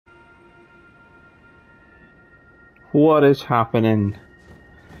What is happening?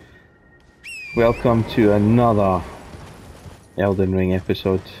 Welcome to another Elden Ring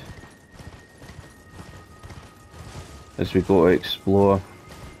episode as we go to explore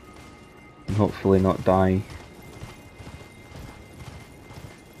and hopefully not die.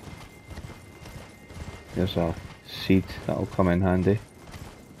 There's a seed that'll come in handy.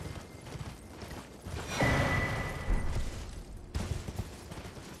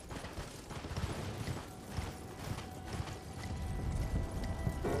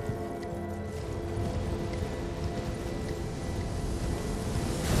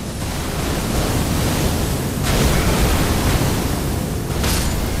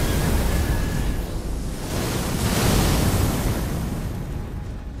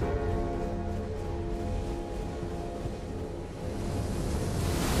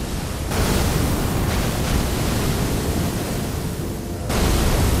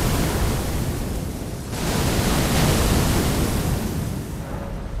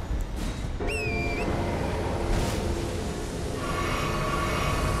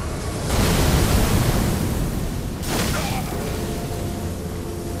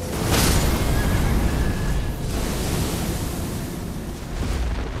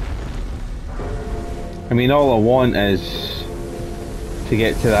 I mean, all I want is to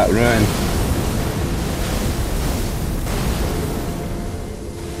get to that ruin.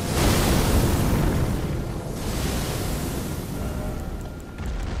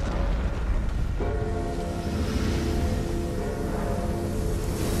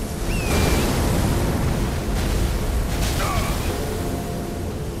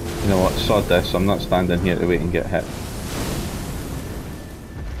 You know what, sod this, I'm not standing here to wait and get hit.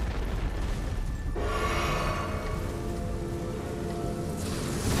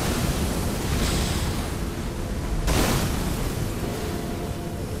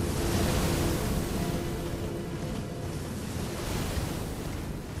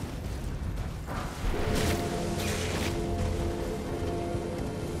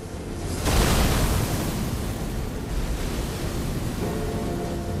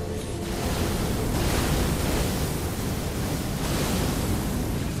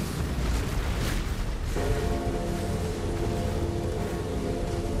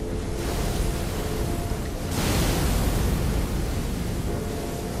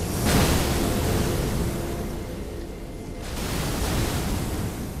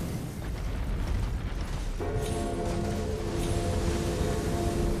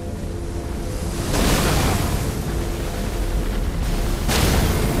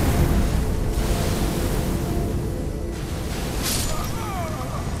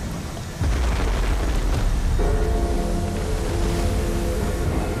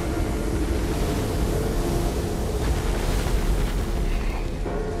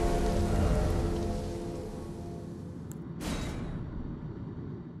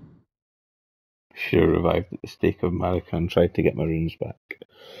 Should have revived at the stake of Marika and tried to get my runes back.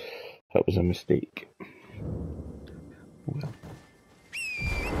 That was a mistake. Well.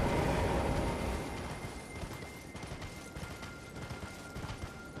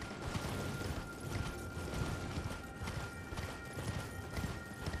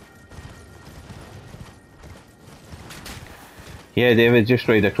 Yeah, David, just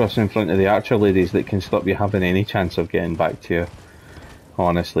ride across in front of the archer ladies that can stop you having any chance of getting back to you.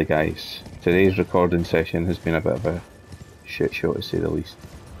 Honestly, guys, today's recording session has been a bit of a shit show to say the least.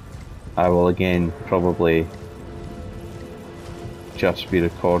 I will again probably just be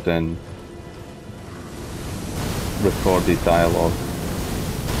recording recorded dialogue.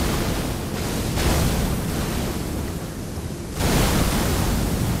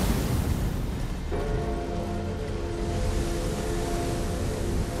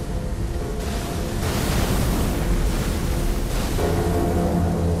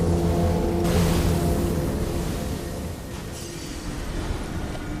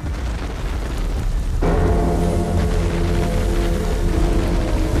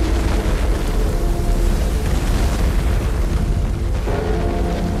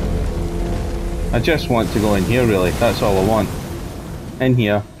 I just want to go in here really, that's all I want. In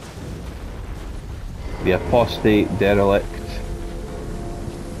here. The apostate derelict.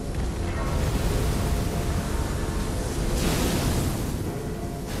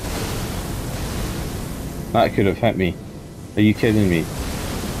 That could have hit me. Are you kidding me?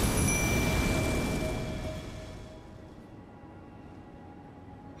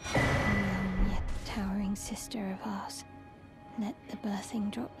 Yet towering sister of ours, let the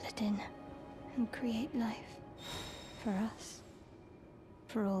birthing droplet in and create life for us,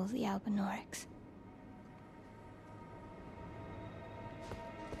 for all the Albinorics.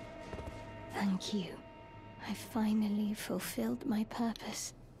 Thank you, I finally fulfilled my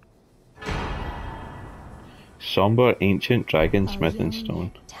purpose. Somber ancient dragon Our smithing young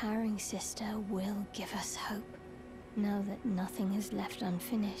stone. yet towering sister will give us hope. Now that nothing is left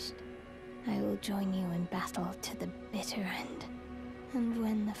unfinished, I will join you in battle to the bitter end. And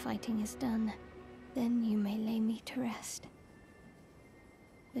when the fighting is done, then you may lay me to rest.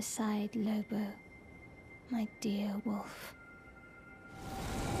 Beside Lobo, my dear wolf.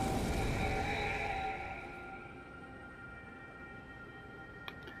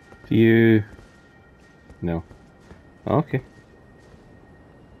 Do you... No. Okay.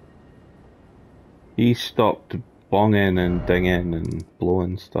 He stopped bonging and dinging and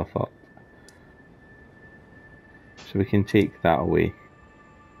blowing stuff up. So we can take that away.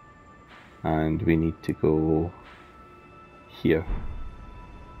 And we need to go here.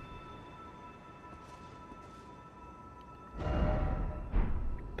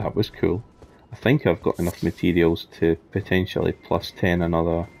 That was cool. I think I've got enough materials to potentially plus 10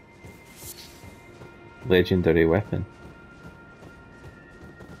 another legendary weapon.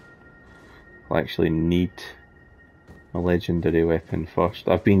 I'll actually need a legendary weapon first.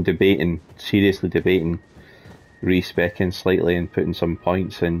 I've been debating, seriously debating, respecing slightly and putting some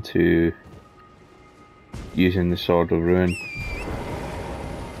points into using the Sword of Ruin.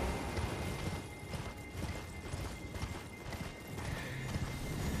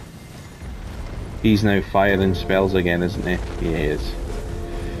 He's now firing spells again, isn't he? Yeah, he is.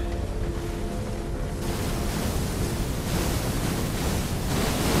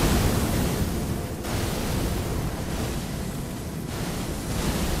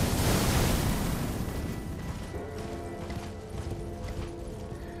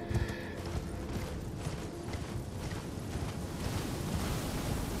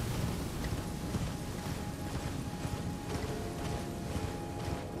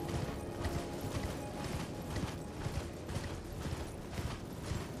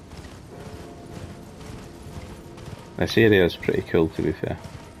 This area is pretty cool, to be fair.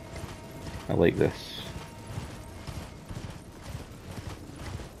 I like this.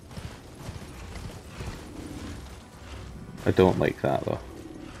 I don't like that though.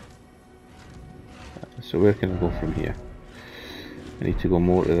 So where can I go from here? I need to go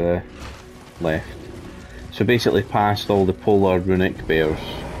more to the left. So basically past all the polar runic bears.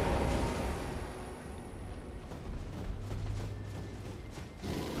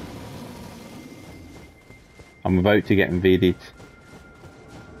 I'm about to get invaded.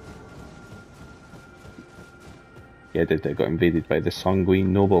 Yeah, I got invaded by the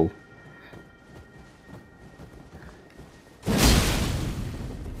sanguine noble.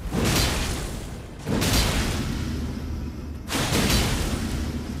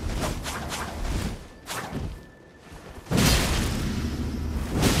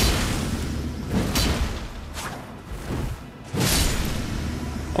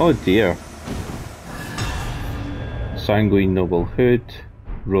 Oh dear. Sanguine noble hood,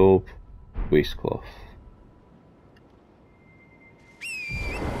 robe, waistcloth.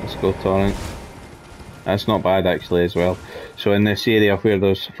 Let's go, Torrent. That's not bad actually as well. So in this area where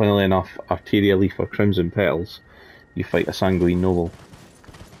there's, funnily enough, arteria leaf or crimson petals, you fight a sanguine noble.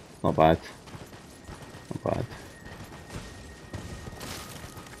 Not bad. Not bad.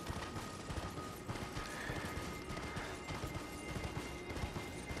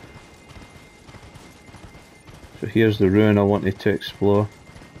 So here's the ruin I wanted to explore.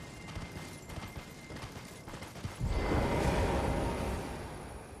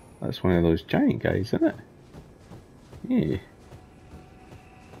 That's one of those giant guys, isn't it? Yeah.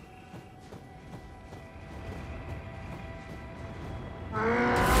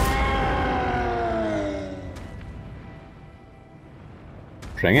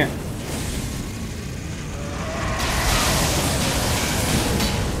 Bring it.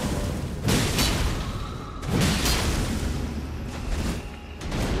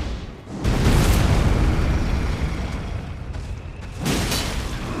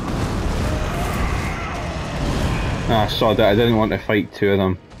 Ah, sod it, I didn't want to fight two of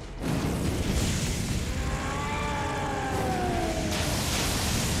them.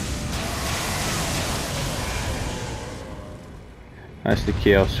 That's the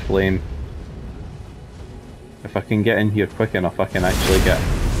Chaos Flame. If I can get in here quick enough, I can actually get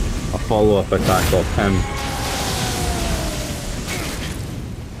a follow-up attack off him.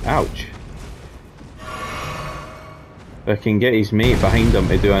 Ouch. If I can get his mate behind him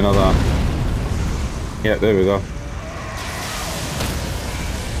to do another... Yep, there we go.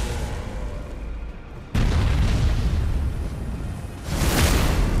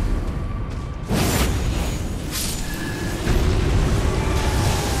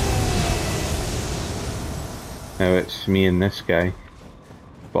 Now it's me and this guy.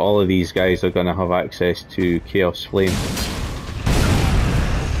 But all of these guys are going to have access to Chaos Flame.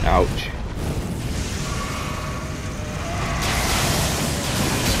 Ouch.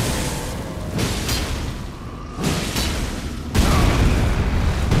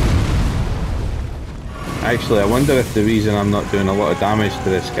 Actually, I wonder if the reason I'm not doing a lot of damage to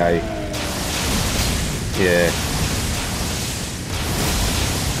this guy... Yeah.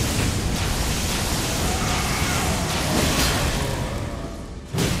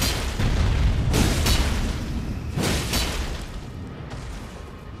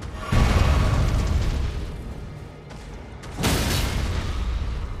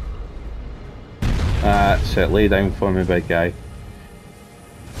 That's it, lay down for me, big guy.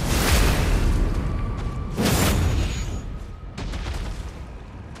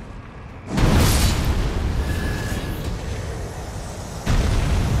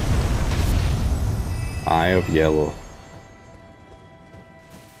 Eye of Yellow.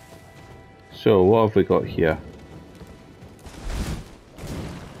 So, what have we got here?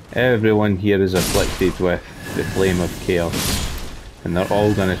 Everyone here is afflicted with the Flame of Chaos. And they're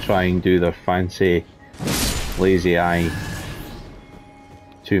all going to try and do their fancy lazy eye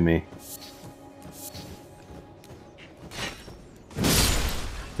to me.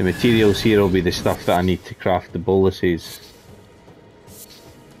 The materials here will be the stuff that I need to craft the boluses.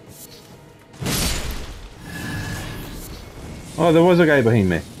 Oh, there was a guy behind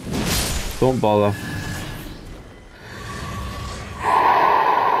me. Don't bother.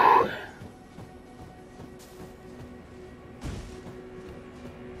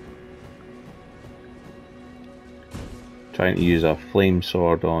 Trying to use a flame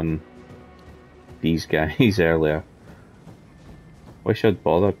sword on these guys earlier. Wish I'd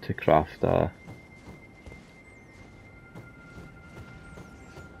bothered to craft a...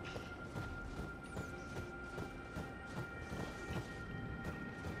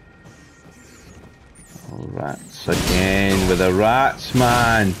 Oh, rats again with the rats,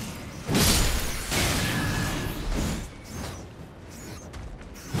 man!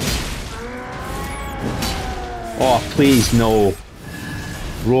 Oh, please, no.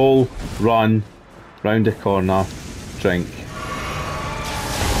 Roll, run, round the corner, drink.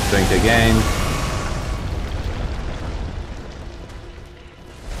 Drink again.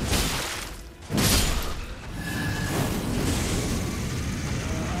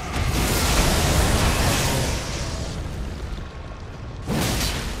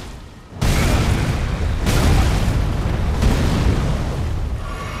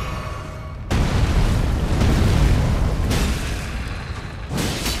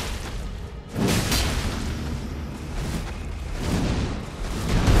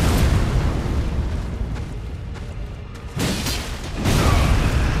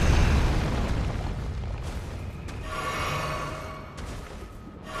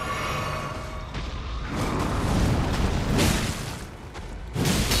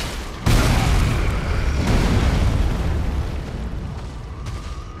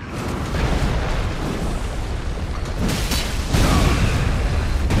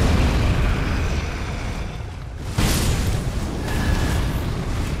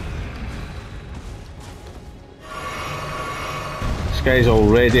 This guy's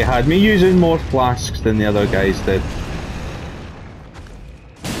already had me using more flasks than the other guys did.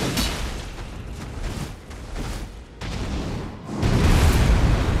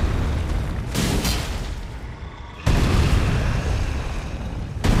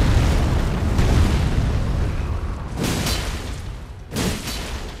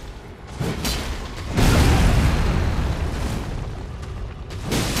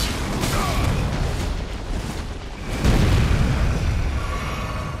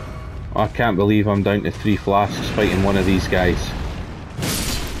 I can't believe I'm down to 3 flasks fighting one of these guys.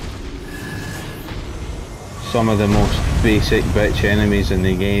 Some of the most basic bitch enemies in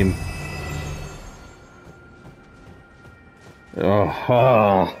the game.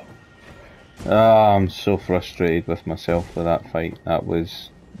 I'm so frustrated with myself with that fight. That was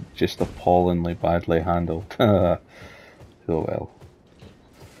just appallingly badly handled. Oh well.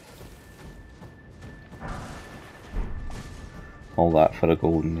 All that for a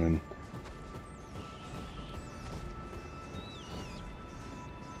golden rune.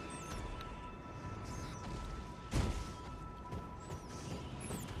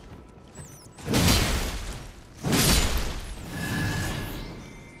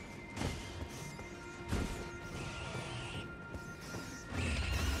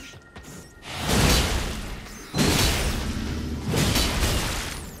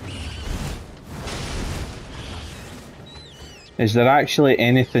 Is there actually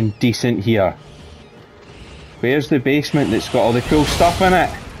anything decent here? Where's the basement that's got all the cool stuff in it?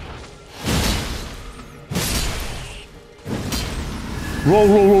 Roll,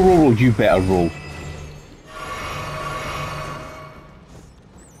 roll, roll, roll, roll. You better roll.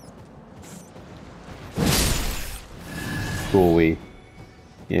 Go away.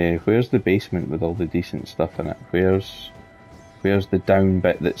 Yeah, where's the basement with all the decent stuff in it? Where's the down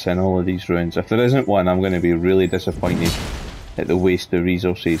bit that's in all of these ruins? If there isn't one, I'm going to be really disappointed at the waste of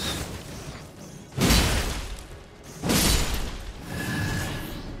resources.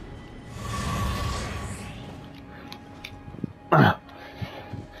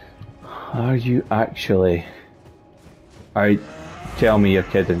 Are you actually... Tell me you're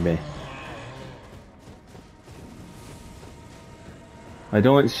kidding me. I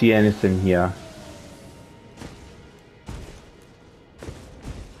don't see anything here.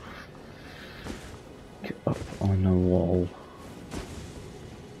 Get up on the wall.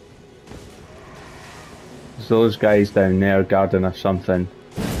 There's those guys down there guarding or something.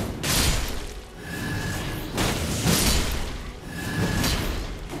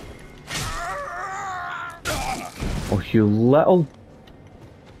 Oh, you little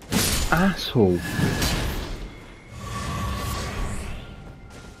asshole.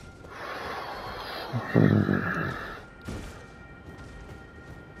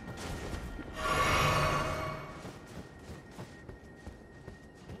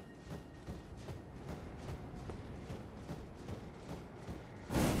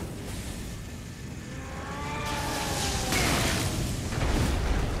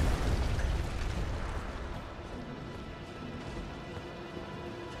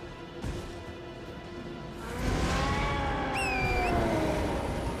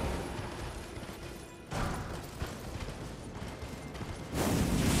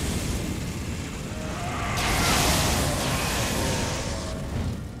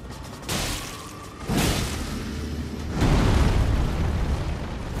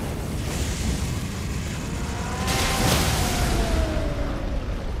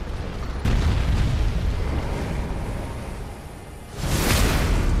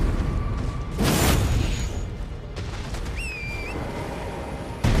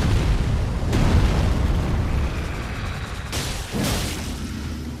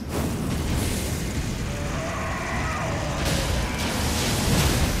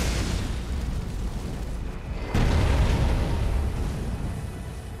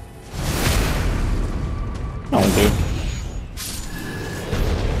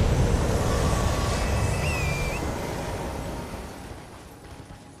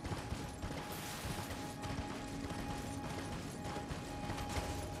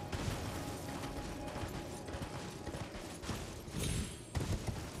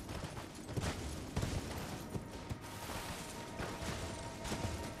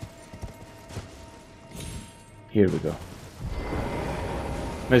 Here we go.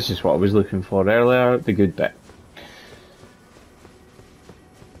 This is what I was looking for earlier, the good bit.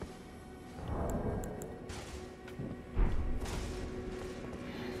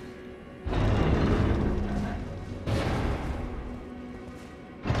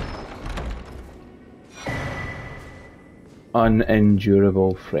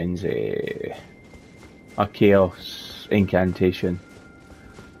 Unendurable frenzy. A chaos incantation.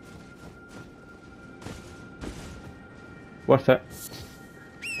 Worth it.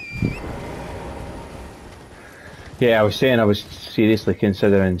 Yeah, I was saying I was seriously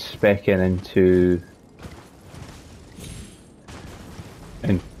considering speccing into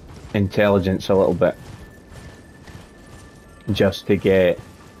intelligence a little bit, just to get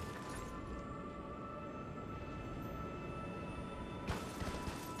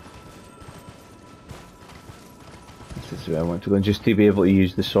this is where I want to go, and just to be able to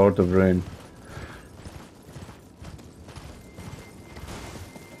use the Sword of Ruin.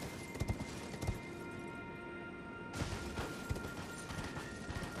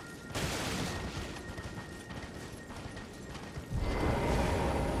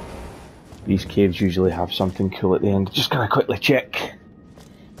 These caves usually have something cool at the end. Just gonna quickly check.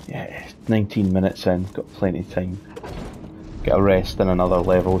 Yeah, 19 minutes in, got plenty of time. Get a rest in another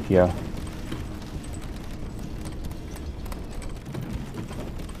level here.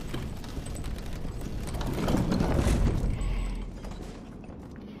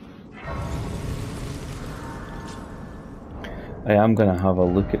 I am gonna have a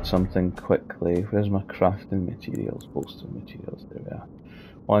look at something quickly. Where's my crafting materials? Bolster materials, there we are.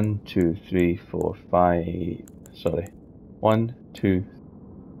 1, 2, 3, 4, 5. Sorry. 1, 2.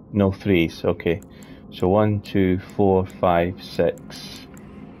 No, 3s. Okay. So 1, 2, 4, 5, 6,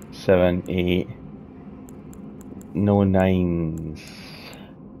 7, 8. No 9s.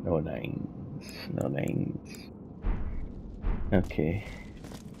 No 9s. rings. No rings. Okay.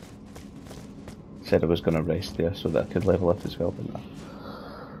 Said I was going to rest there so that I could level up as well, but no.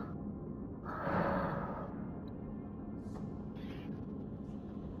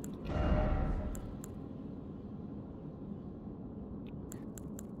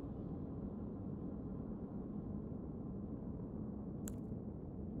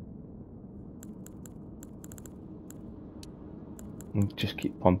 Just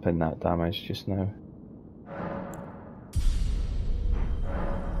keep pumping that damage just now.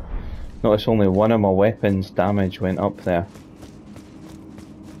 Notice only one of my weapons' damage went up there.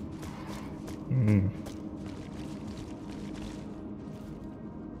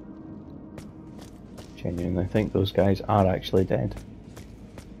 Genuinely think those guys are actually dead.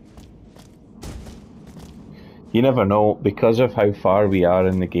 You never know, because of how far we are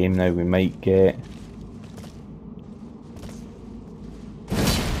in the game now, we might get...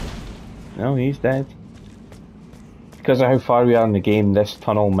 No, he's dead. Because of how far we are in the game, this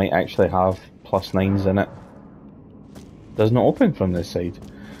tunnel might actually have +9s in it. Doesn't open from this side.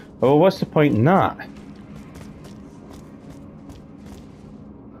 Oh, what's the point in that?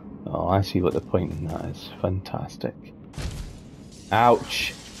 Oh, I see what the point in that is. Fantastic.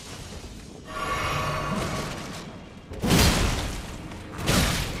 Ouch!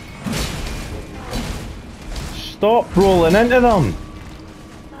 Stop rolling into them!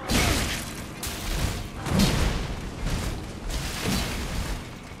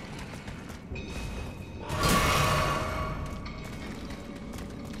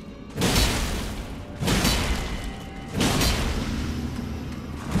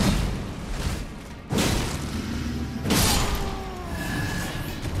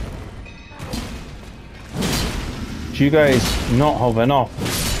 You guys not have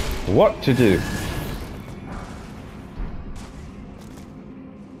enough work to do.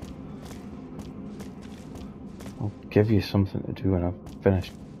 I'll give you something to do when I've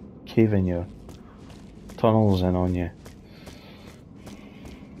finished caving your tunnels in on you.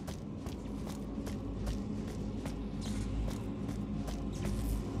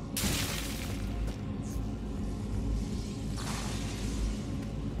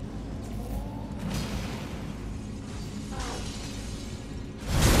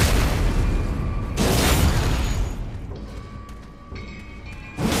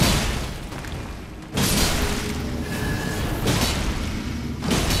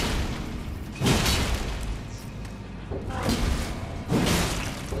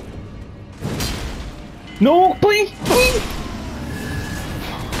 No, please, please!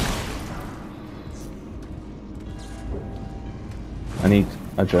 I need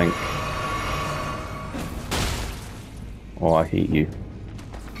a drink. Oh, I hate you.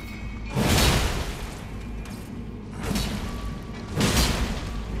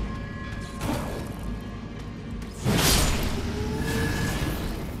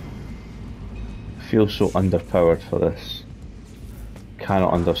 I feel so underpowered for this.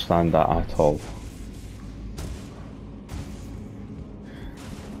 Cannot understand that at all.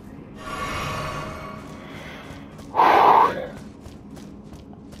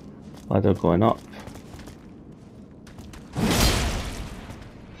 Ladder going up.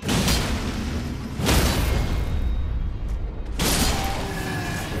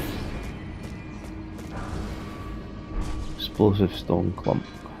 Explosive stone clump.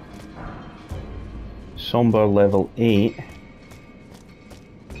 Somber level 8.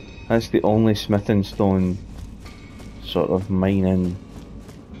 That's the only smithing stone sort of mining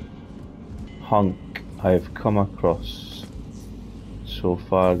hunk I've come across so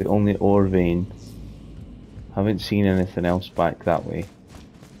far. The only ore vein. Haven't seen anything else back that way.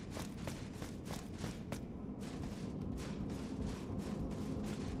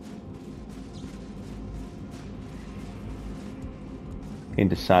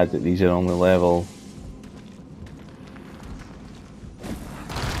 Kinda sad that these are only level.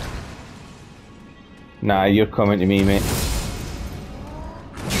 Nah, you're coming to me, mate.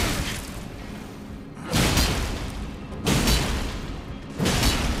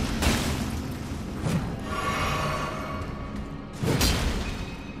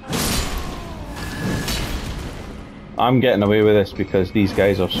 I'm getting away with this because these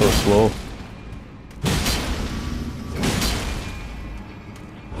guys are so slow.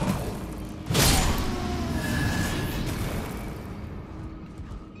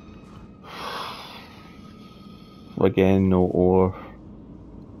 Again, no ore.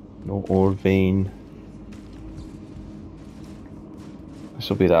 No ore vein. This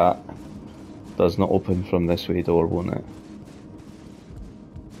will be that. Does not open from this way door, won't it?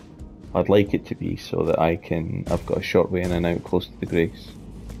 I'd like it to be so that I've got a short way in and out close to the grace.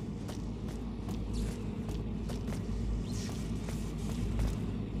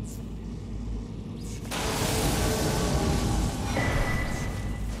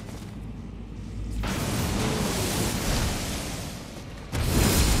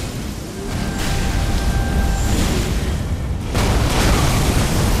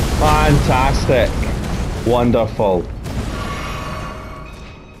 Fantastic. Wonderful.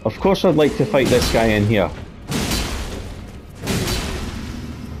 Of course I'd like to fight this guy in here.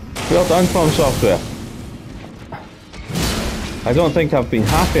 Well done, From Software. I don't think I've been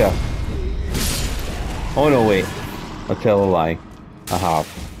happier. Oh no, wait. I'll tell a lie. I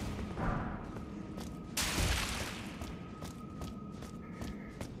have.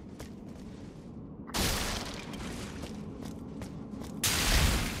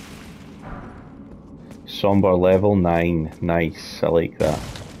 Somber level 9. Nice, I like that.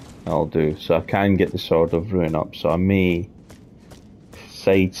 That'll do. So I can get the Sword of Ruin up, so I may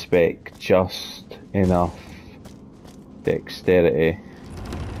side spec just enough dexterity.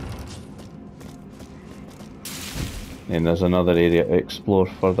 And there's another area to explore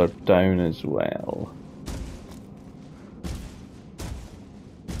further down as well.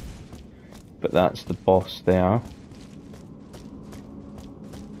 But that's the boss there.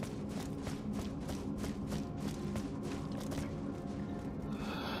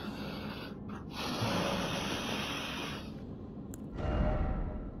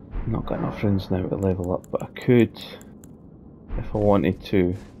 Not got enough runes now to level up, but I could if I wanted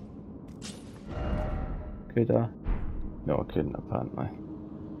to. Could I? No, I couldn't apparently.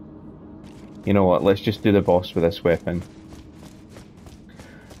 You know what, let's just do the boss with this weapon.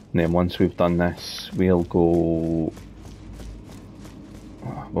 And then once we've done this, we'll go...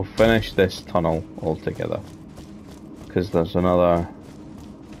 We'll finish this tunnel altogether. Because there's another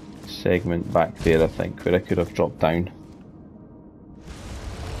segment back there, I think, where I could have dropped down.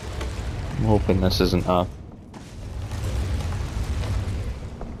 I'm hoping this isn't a...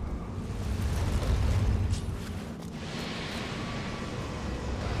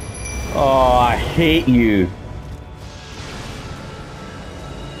 Oh, I hate you.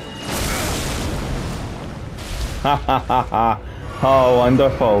 Ha ha ha ha. Oh,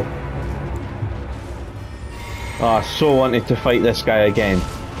 wonderful. Oh, I so wanted to fight this guy again.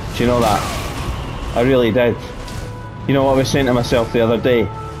 Do you know that? I really did. You know what I was saying to myself the other day?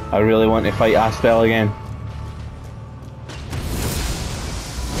 I really want to fight Astel again.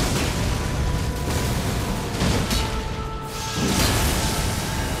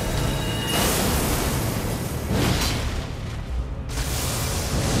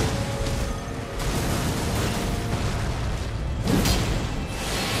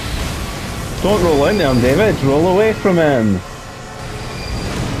 Don't roll into him, David. Roll away from him.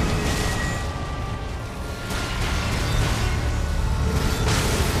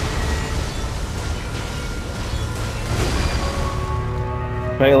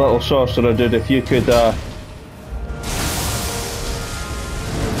 Right, little sorcerer dude, if you could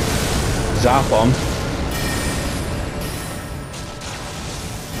zap him.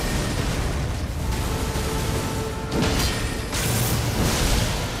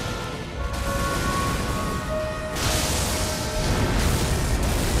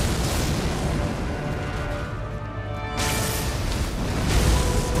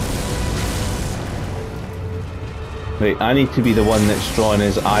 Right, I need to be the one that's drawing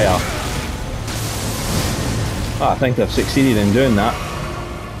his ire. Oh, I think I've succeeded in doing that.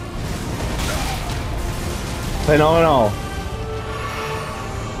 Phenomenal.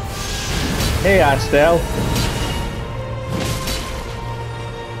 Hey, Astel.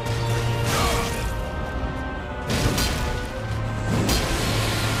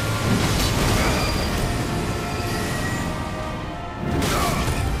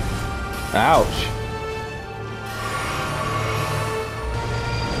 Ouch.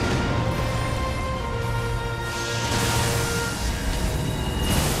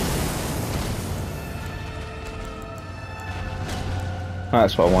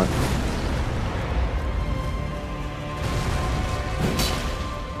 That's what I want.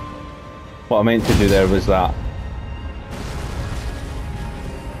 What I meant to do there was that.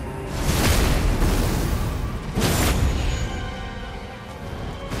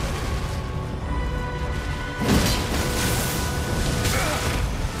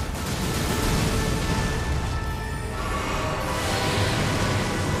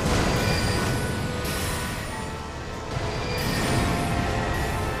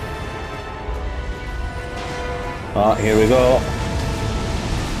 Oh, here we go.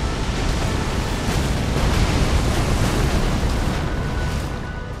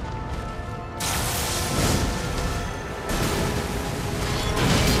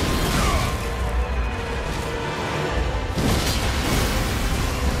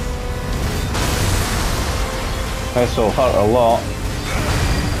 This will hurt a lot.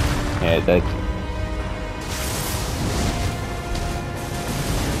 Yeah, it did.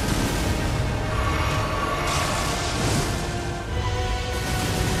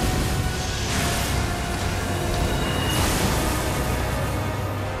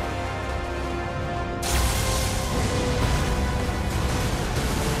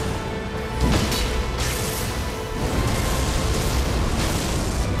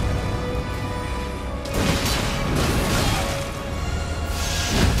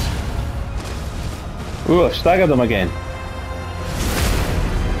 Ooh, I staggered him again.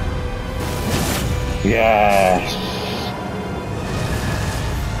 Yes!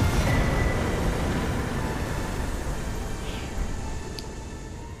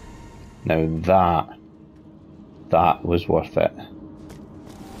 Now that was worth it.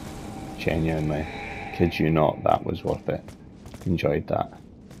 Genuinely. Kid you not, that was worth it. Enjoyed that.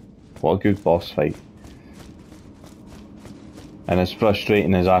 What a good boss fight. And as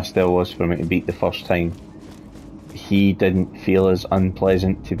frustrating as Astel was for me to beat the first time, he didn't feel as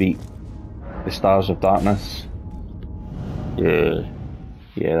unpleasant to beat the Stars of Darkness. Yeah,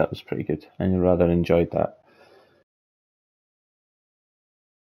 that was pretty good. I rather enjoyed that.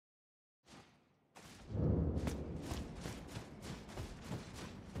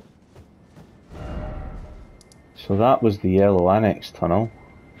 So that was the Yellow Annex Tunnel.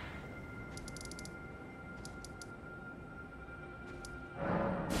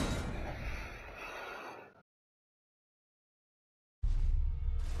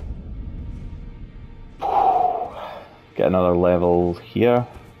 Get another level here.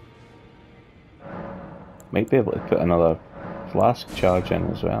 Might be able to put another flask charge in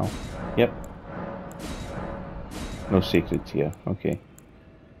as well. Yep. No secrets here, okay.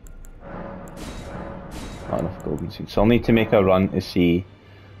 Not enough golden seeds. So I'll need to make a run to see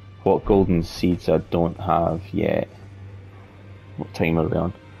what golden seeds I don't have yet. What time are we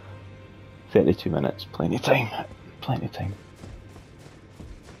on? 32 minutes, plenty of time. Plenty of time.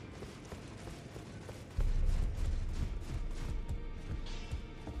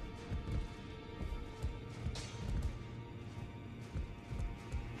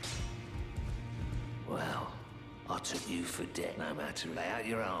 Well, I took you for dead, no matter. Lay out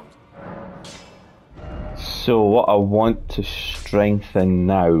your arms. So what I want to strengthen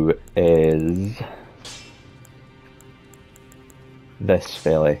now is this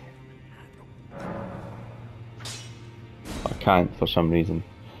fella. I can't for some reason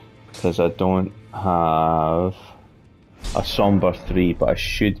because I don't have a Somber 3, but I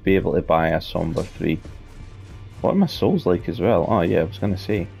should be able to buy a Somber 3. What are my souls like as well? Oh yeah, I was going to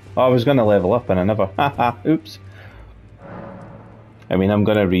say. Oh, I was going to level up and I never. Haha, oops. I mean, I'm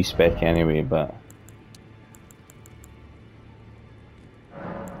going to respec anyway, but...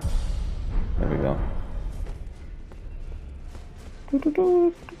 There we go.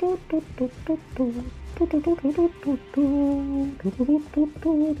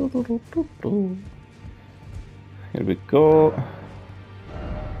 Here we go.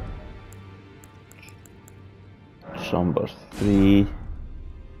 Somber 3.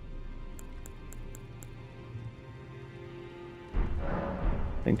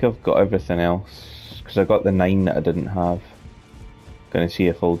 I think I've got everything else, because I got the 9 that I didn't have. Gonna see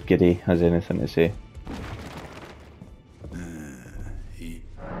if old Giddy has anything to say.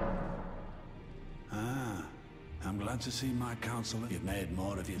 I'm glad to see my counsel. You've made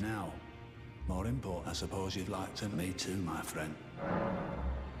more of you now. More important, I suppose you'd like to. Me too, my friend.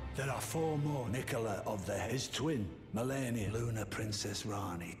 There are 4 more. Nicola of the his twin, Melania, Luna Princess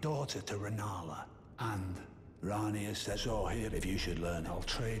Rani, daughter to Renala, and Rani has said so here. If you should learn, I'll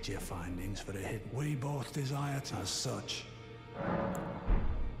trade your findings for a hidden. We both desire to, as such.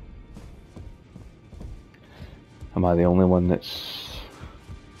 Am I the only one that's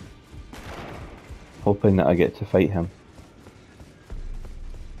hoping that I get to fight him?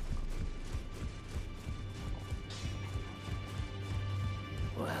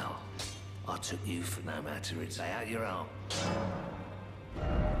 Well, I took you for no matter. It's lay out your arm.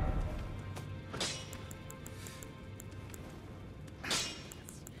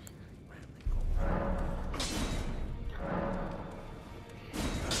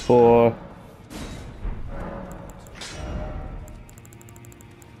 For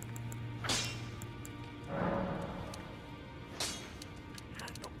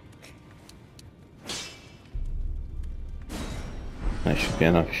that should be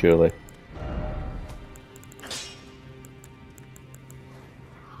enough, surely.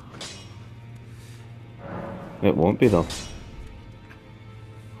 It won't be though.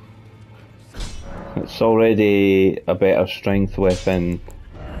 It's already a better strength weapon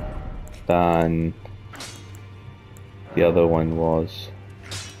than the other one was.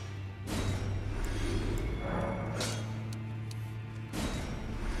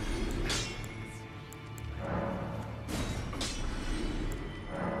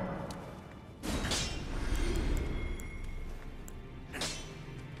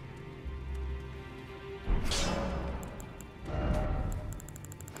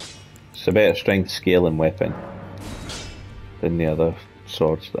 It's a better strength scaling weapon than the other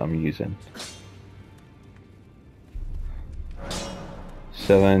swords that I'm using.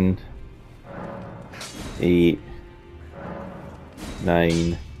 7. 8,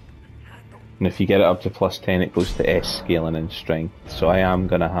 9, and if you get it up to +10 it goes to S scaling in strength, so I am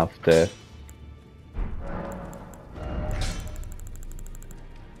going to have to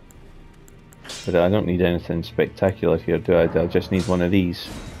but I don't need anything spectacular here, do I? I just need one of these.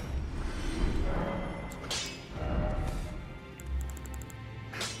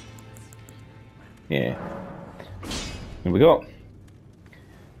 Yeah. Here we go.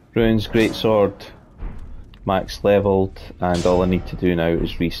 Ruins Greatsword, max leveled, and all I need to do now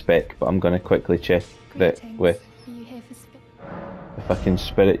is respec, but I'm going to quickly check that with if I can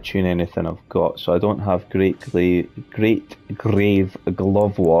spirit tune anything I've got. So I don't have Great Grave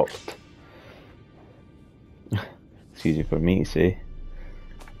Glovewort. It's easy for me to say.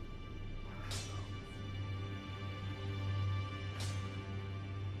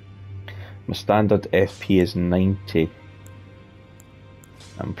 My standard FP is 90.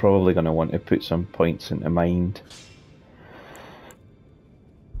 I'm probably going to want to put some points into mind.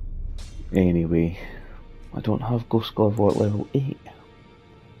 Anyway, I don't have Ghost Glovewort level 8.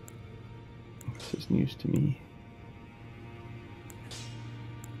 This is news to me.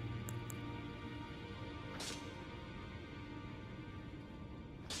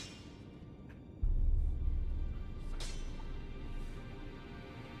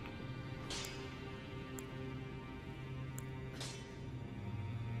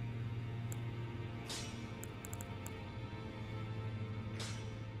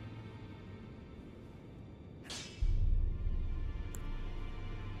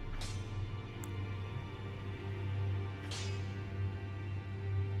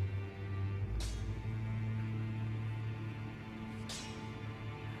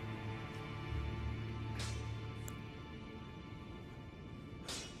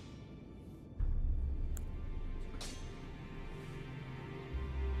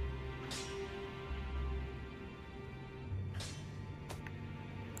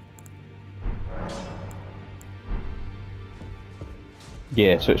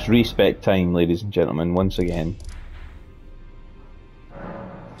 Yeah, so it's respec time, ladies and gentlemen, once again.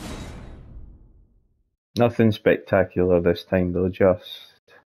 Nothing spectacular this time though, just...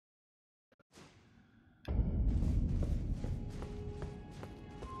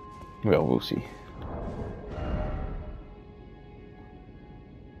 well, we'll see.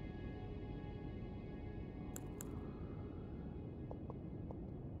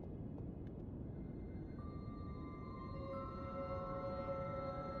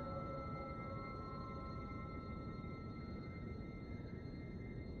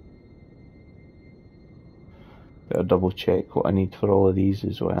 Better double check what I need for all of these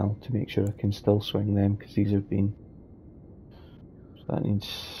as well to make sure I can still swing them, because these have been... so that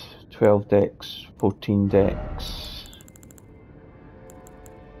needs 12 decks, 14 decks.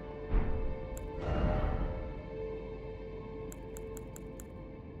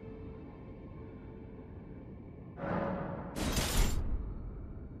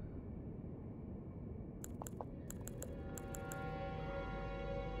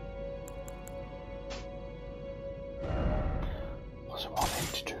 What's it want me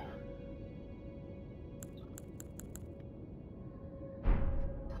to do?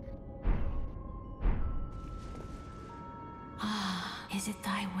 Ah, is it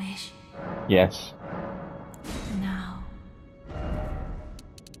thy wish? Yes. Now.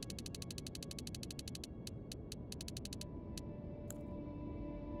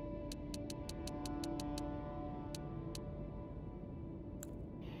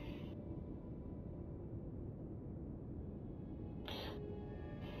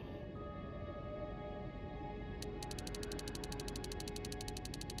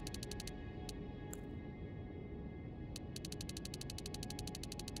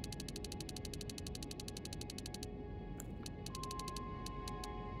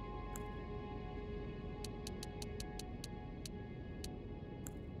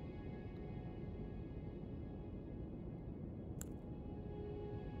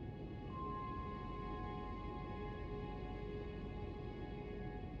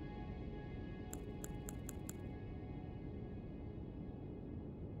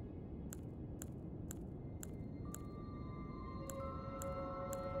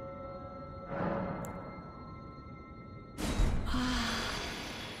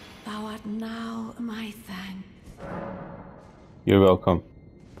 Thou art now my thanks. You're welcome.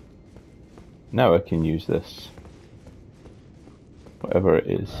 Now I can use this. Whatever it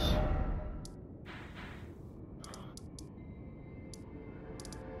is.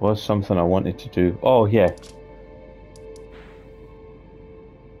 Was something I wanted to do. Oh yeah.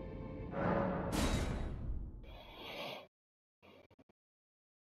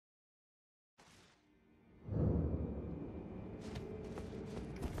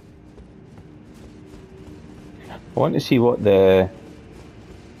 I want to see what the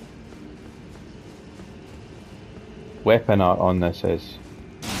weapon art on this is.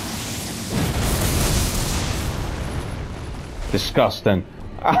 Disgusting.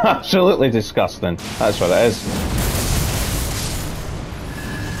 Absolutely disgusting. That's what it is.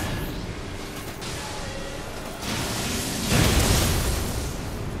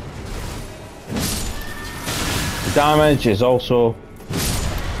 The damage is also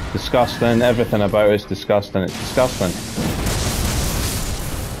disgusting. Everything about it is disgusting. It's disgusting.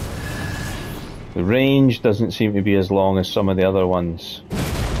 The range doesn't seem to be as long as some of the other ones.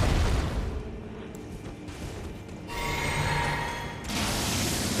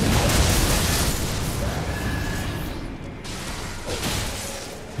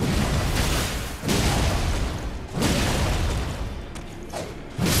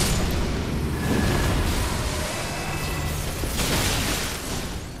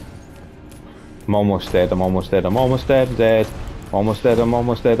 I'm almost dead, I'm almost dead, I'm almost dead, dead. Almost dead, I'm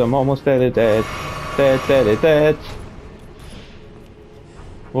almost dead, I'm almost dead, dead. Dead, dead, dead.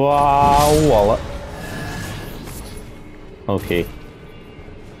 Wow, wallet. Okay.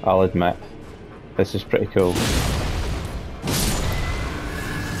 I'll admit. This is pretty cool.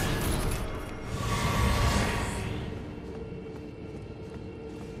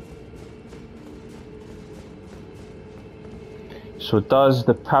 So does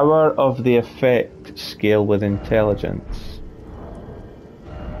the power of the effect scale with intelligence?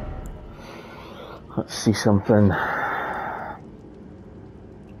 Let's see something.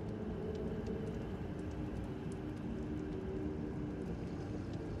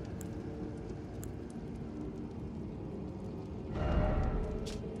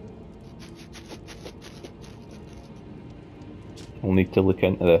 I'll need to look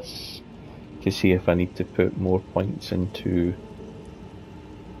into this to see if I need to put more points into.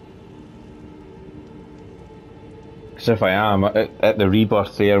 Because if I am, at the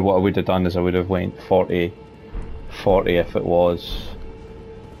rebirth there, what I would have done is I would have went 40 if it was.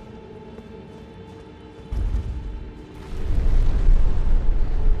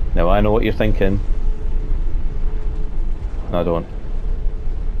 Now I know what you're thinking. No, I don't.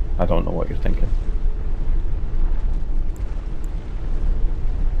 I don't know what you're thinking.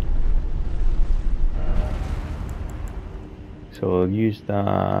 So I'll use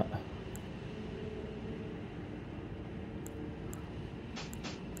that.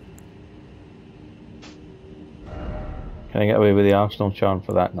 Can I get away with the Arsenal charm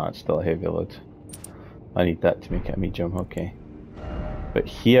for that? No, it's still a heavy load. I need that to make it a medium, okay. But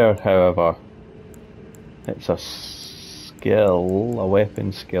here, however, it's a skill, a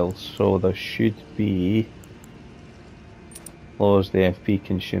weapon skill, so there should be lowers the FP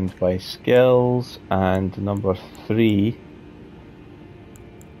consumed by skills, and number 3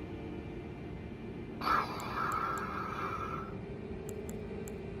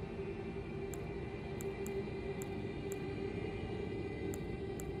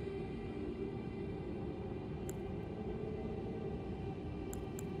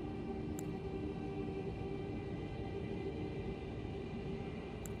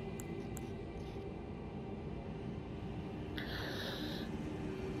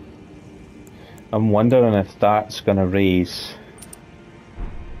 I'm wondering if that's going to raise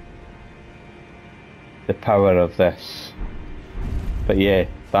the power of this. But yeah,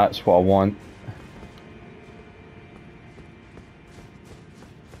 that's what I want.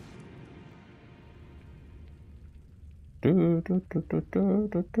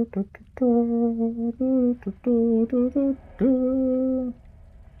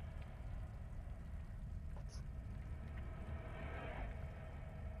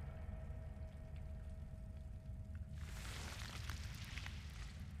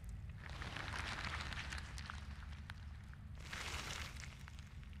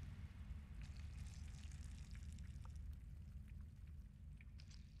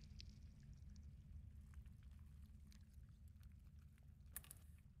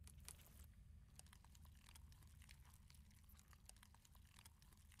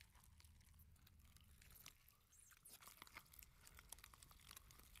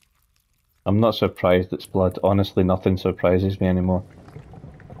 I'm not surprised it's blood. Honestly, nothing surprises me anymore.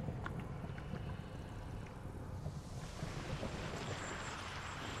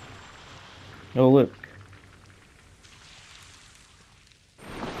 Oh look.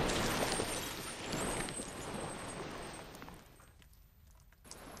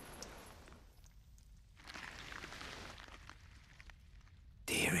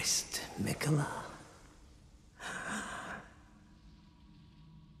 Dearest Mikola.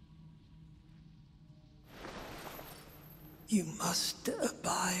 You must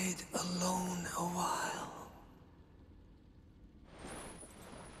abide alone a while.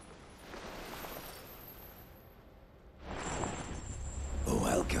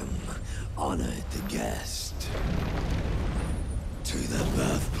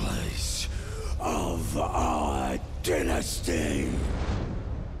 for our dynasty.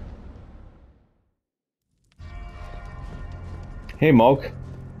 Hey, Mog.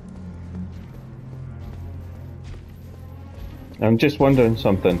 I'm just wondering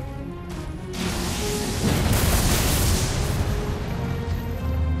something.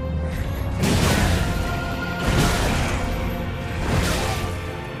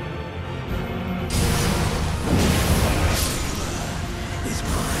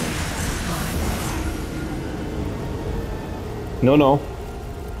 No.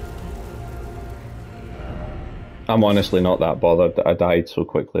 I'm honestly not that bothered that I died so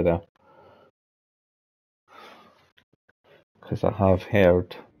quickly there. Because I have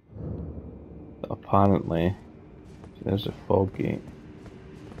heard that apparently there's a foggy.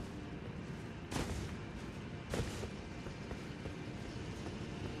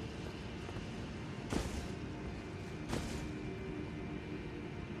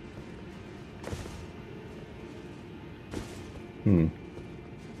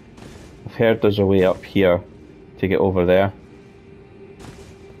 I've heard there's a way up here to get over there.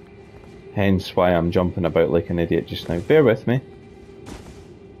 Hence why I'm jumping about like an idiot just now. Bear with me.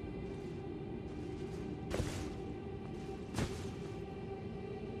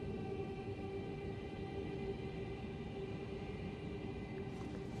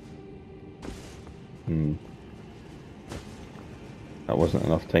 That wasn't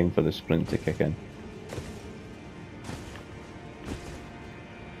enough time for the sprint to kick in.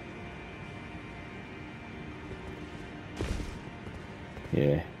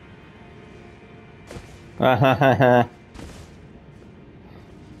 Yeah.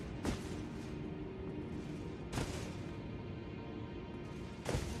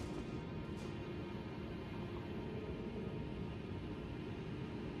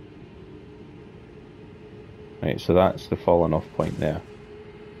 Right, so that's the falling off point there.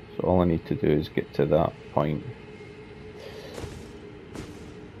 So all I need to do is get to that point.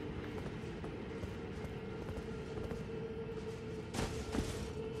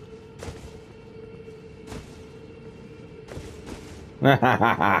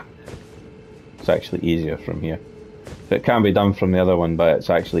 It's actually easier from here. It can be done from the other one, but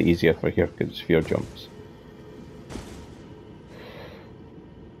it's actually easier for here because it's fewer jumps.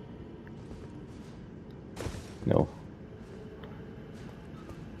 No.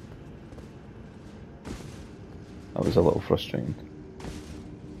 That was a little frustrating.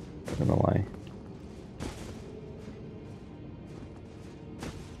 Not gonna lie.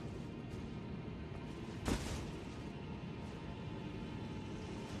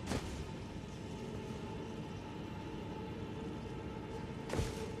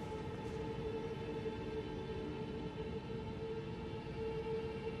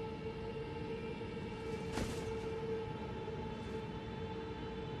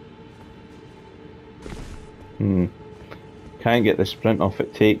 Can't get the sprint off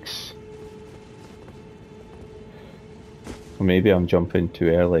it takes. Or maybe I'm jumping too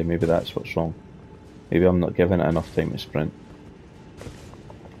early, maybe that's what's wrong. Maybe I'm not giving it enough time to sprint.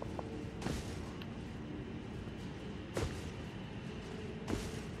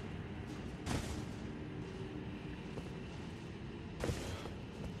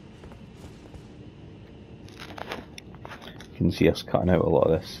 You can see us cutting out a lot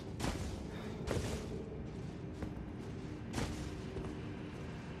of this.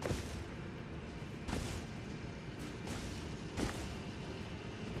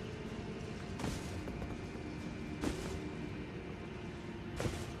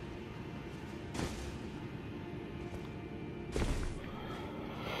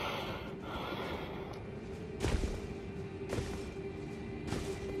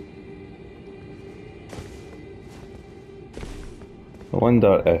 I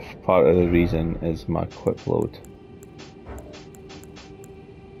wonder if part of the reason is my quick load.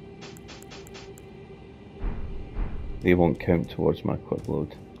 They won't count towards my quick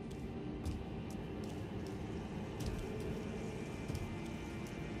load.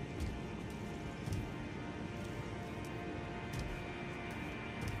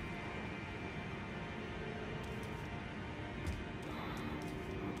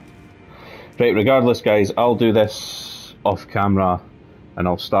 Right, regardless guys, I'll do this off camera and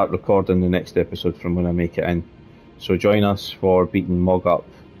I'll start recording the next episode from when I make it in. So join us for beating Mog up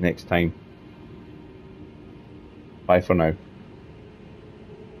next time. Bye for now.